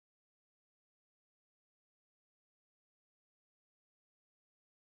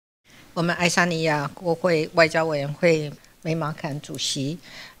我们爱沙尼亚国会外交委员会梅马坎主席、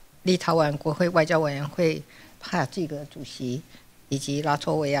立陶宛国会外交委员会帕季格主席，以及拉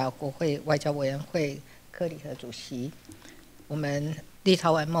脱维亚国会外交委员会科里和主席，我们立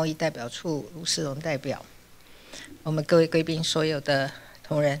陶宛贸易代表处卢世荣代表，我们各位贵宾，所有的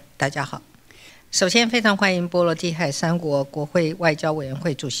同仁，大家好。首先，非常欢迎波罗的海三国国会外交委员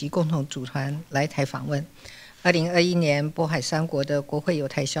会主席共同组团来台访问。2021年，波海三国的国会友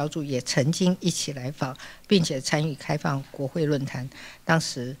台小组也曾经一起来访，并且参与开放国会论坛。当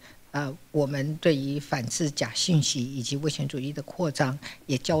时，我们对于反制假讯息以及威权主义的扩张，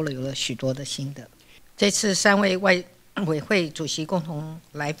也交流了许多的心得。这次3位外委会主席共同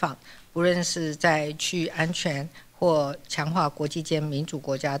来访，不论是在区域安全或强化国际间民主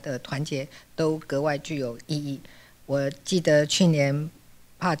国家的团结，都格外具有意义。我记得去年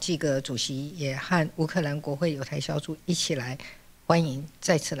帕季格主席也和乌克兰国会友台小组一起来欢迎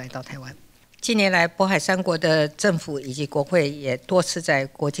再次来到台湾。近年来，波海三国的政府以及国会也多次在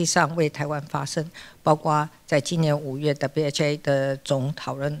国际上为台湾发声，包括在今年5月 WHA 的总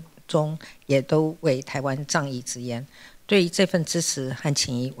讨论中，也都为台湾仗义直言。对于这份支持和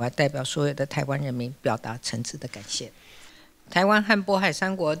情谊，我要代表所有的台湾人民表达诚挚的感谢。台湾和波海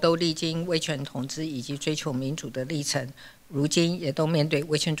三国都历经威权统治以及追求民主的历程，如今也都面对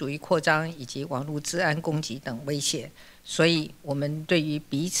威权主义扩张以及网络治安攻击等威胁，所以我们对于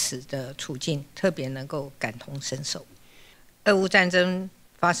彼此的处境特别能够感同身受。俄乌战争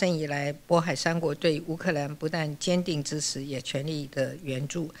发生以来，波海三国对乌克兰不但坚定支持，也全力的援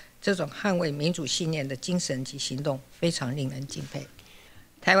助，这种捍卫民主信念的精神及行动非常令人敬佩。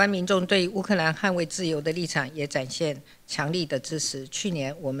台湾民众对乌克兰捍卫自由的立场也展现强力的支持。去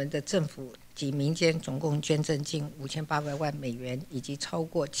年我们的政府及民间总共捐赠近5800万美元，以及超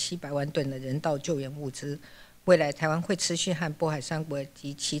过700万吨的人道救援物资。未来台湾会持续和波海三国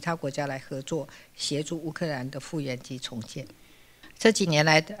及其他国家来合作，协助乌克兰的复原及重建。这几年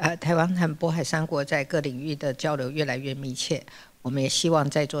来，台湾和波海三国在各领域的交流越来越密切。我们也希望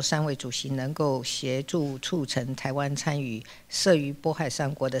在座3位主席能够协助促成台湾参与设于波海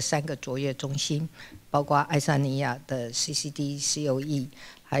三国的3个卓越中心，包括爱沙尼亚的 CCD-COE，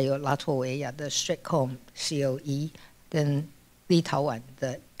 还有拉脱维亚的 Stockholm-COE， 跟立陶宛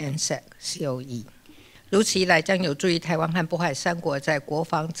的 ANZAC-COE。如此一来，将有助于台湾和波海三国在国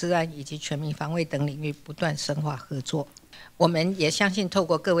防、治安以及全民防卫等领域不断深化合作。我们也相信，透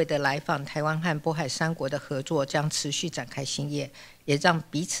过各位的来访，台湾和波海三国的合作将持续展开新页，也让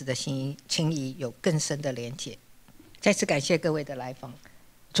彼此的情谊有更深的连结。再次感谢各位的来访，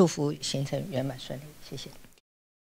祝福行程圆满顺利，谢谢。